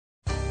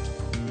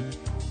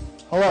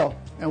Hello,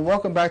 and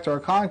welcome back to our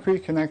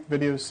Concrete Connect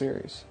video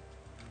series.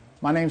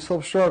 My name is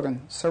Philip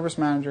Strogan, Service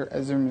Manager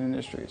at Zimmerman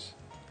Industries.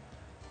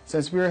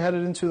 Since we are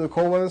headed into the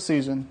cold weather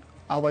season,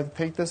 I would like to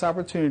take this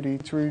opportunity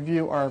to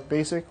review our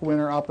basic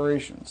winter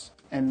operations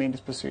and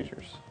maintenance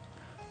procedures.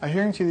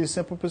 Adhering to these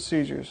simple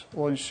procedures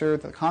will ensure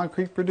that the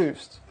concrete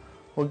produced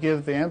will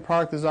give the end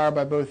product desired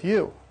by both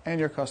you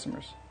and your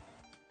customers.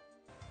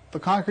 The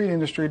concrete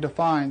industry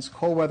defines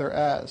cold weather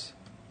as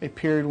a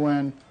period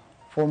when,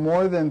 for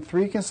more than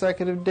 3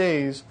 consecutive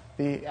days,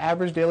 the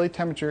average daily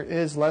temperature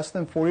is less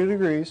than 40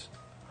 degrees,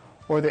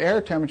 or the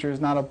air temperature is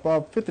not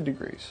above 50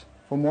 degrees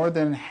for more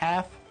than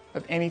half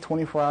of any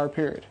 24-hour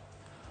period.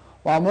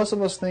 While most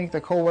of us think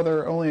that cold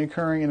weather only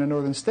occurring in the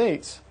northern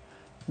states,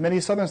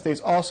 many southern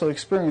states also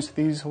experience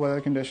these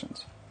weather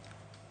conditions.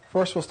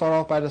 First, we'll start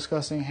off by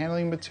discussing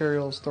handling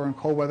materials during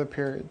cold weather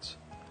periods.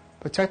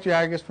 Protect your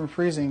aggregates from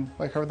freezing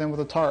by covering them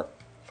with a tarp,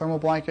 thermal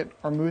blanket,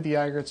 or move the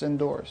aggregates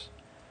indoors.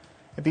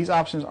 If these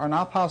options are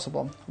not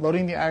possible,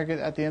 loading the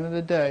aggregate at the end of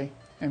the day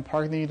and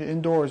parking the unit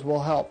indoors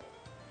will help.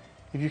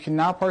 If you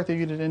cannot park the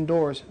unit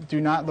indoors,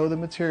 do not load the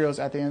materials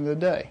at the end of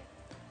the day,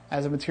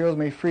 as the materials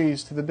may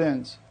freeze to the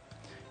bins.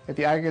 If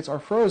the aggregates are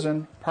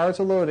frozen, prior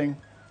to loading,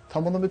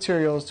 tumble the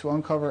materials to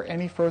uncover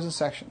any frozen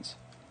sections.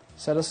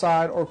 Set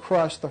aside or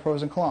crush the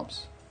frozen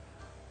clumps.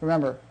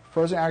 Remember,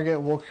 frozen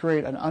aggregate will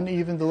create an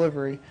uneven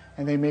delivery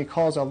and they may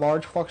cause a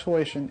large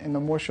fluctuation in the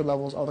moisture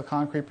levels of the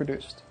concrete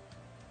produced.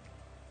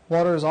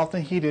 Water is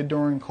often heated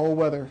during cold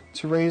weather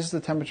to raise the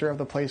temperature of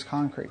the placed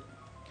concrete.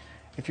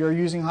 If you are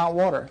using hot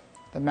water,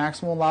 the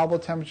maximum allowable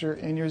temperature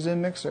in your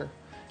zim-mixer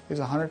is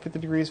 150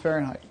 degrees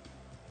Fahrenheit.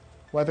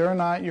 Whether or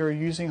not you are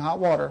using hot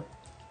water,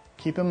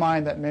 keep in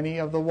mind that many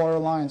of the water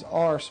lines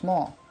are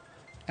small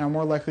and are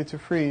more likely to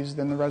freeze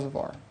than the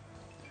reservoir.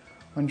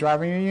 When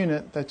driving your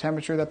unit, the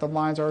temperature that the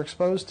lines are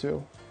exposed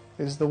to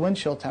is the wind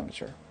chill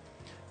temperature,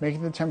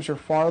 making the temperature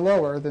far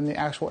lower than the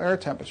actual air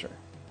temperature.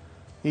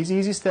 These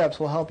easy steps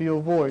will help you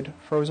avoid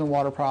frozen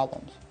water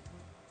problems.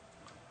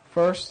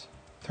 First,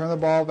 turn the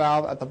ball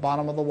valve at the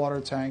bottom of the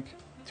water tank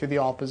to the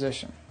off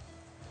position.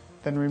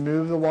 Then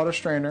remove the water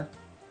strainer,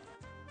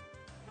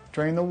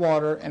 drain the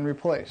water and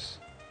replace.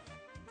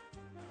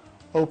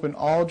 Open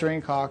all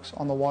drain cocks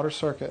on the water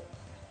circuit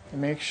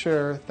and make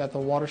sure that the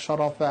water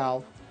shutoff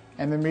valve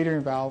and the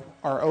metering valve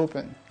are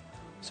open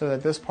so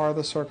that this part of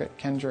the circuit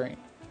can drain.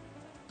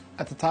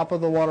 At the top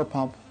of the water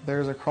pump, there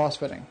is a cross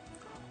fitting.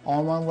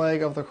 On one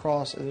leg of the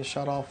cross is a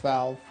shut-off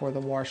valve for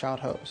the washout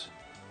hose.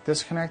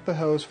 Disconnect the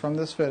hose from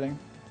this fitting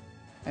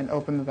and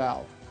open the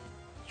valve.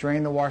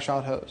 Drain the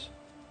washout hose.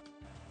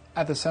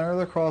 At the center of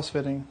the cross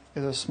fitting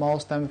is a small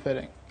stem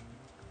fitting.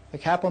 The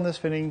cap on this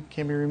fitting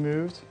can be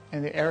removed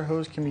and the air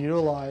hose can be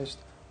utilized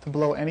to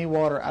blow any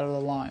water out of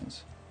the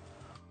lines.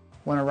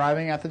 When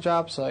arriving at the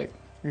job site,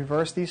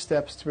 reverse these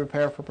steps to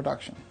prepare for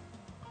production.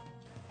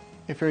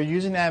 If you are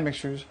using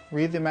admixtures,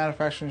 read the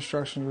manufacturer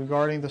instructions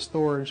regarding the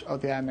storage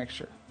of the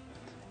admixture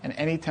and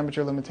any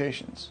temperature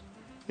limitations.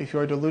 If you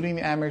are diluting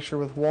the admixture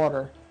with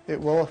water, it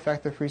will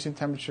affect the freezing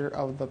temperature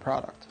of the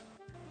product.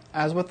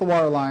 As with the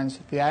water lines,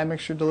 the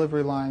admixture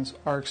delivery lines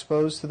are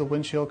exposed to the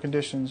wind chill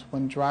conditions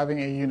when driving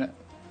a unit.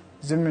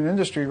 Zimmerman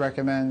Industry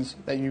recommends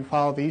that you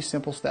follow these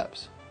simple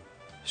steps.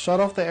 Shut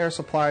off the air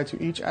supply to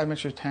each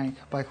admixture tank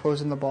by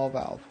closing the ball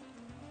valve.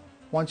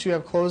 Once you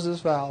have closed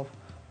this valve,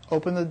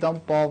 open the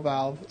dump ball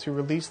valve to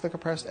release the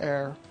compressed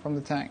air from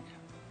the tank.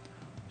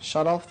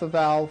 Shut off the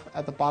valve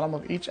at the bottom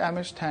of each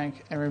admixture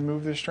tank and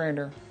remove the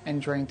strainer and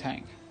drain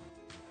tank.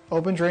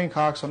 Open drain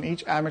cocks on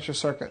each admixture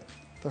circuit.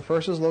 The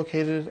first is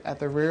located at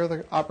the rear of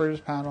the operator's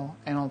panel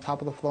and on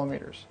top of the flow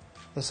meters.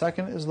 The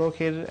second is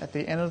located at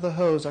the end of the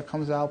hose that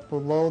comes out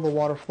below the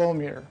water flow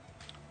meter.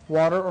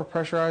 Water or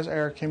pressurized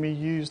air can be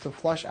used to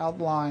flush out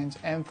lines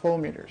and flow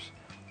meters.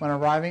 When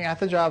arriving at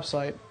the job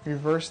site,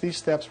 reverse these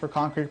steps for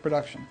concrete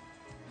production.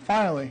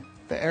 Finally,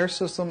 the air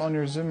system on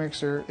your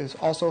zim-mixer is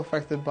also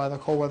affected by the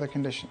cold weather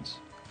conditions.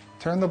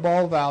 Turn the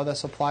ball valve that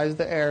supplies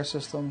the air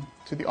system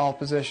to the off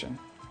position.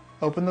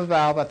 Open the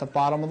valve at the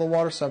bottom of the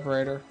water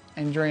separator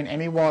and drain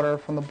any water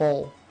from the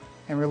bowl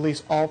and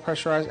release all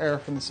pressurized air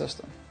from the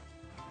system.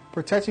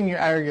 Protecting your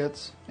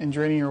aggregates and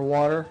draining your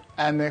water,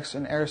 admix,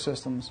 and air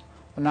systems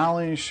will not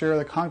only ensure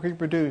the concrete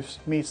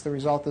produced meets the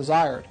result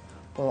desired,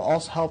 but will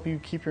also help you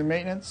keep your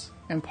maintenance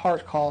and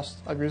part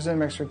costs of your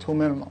zim-mixer to a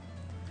minimum.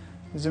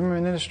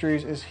 Zimmerman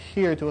Industries is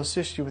here to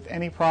assist you with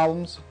any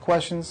problems,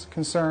 questions,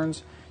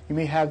 concerns you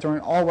may have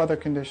during all weather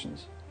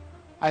conditions.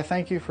 I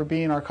thank you for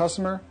being our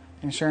customer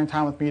and sharing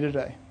time with me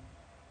today.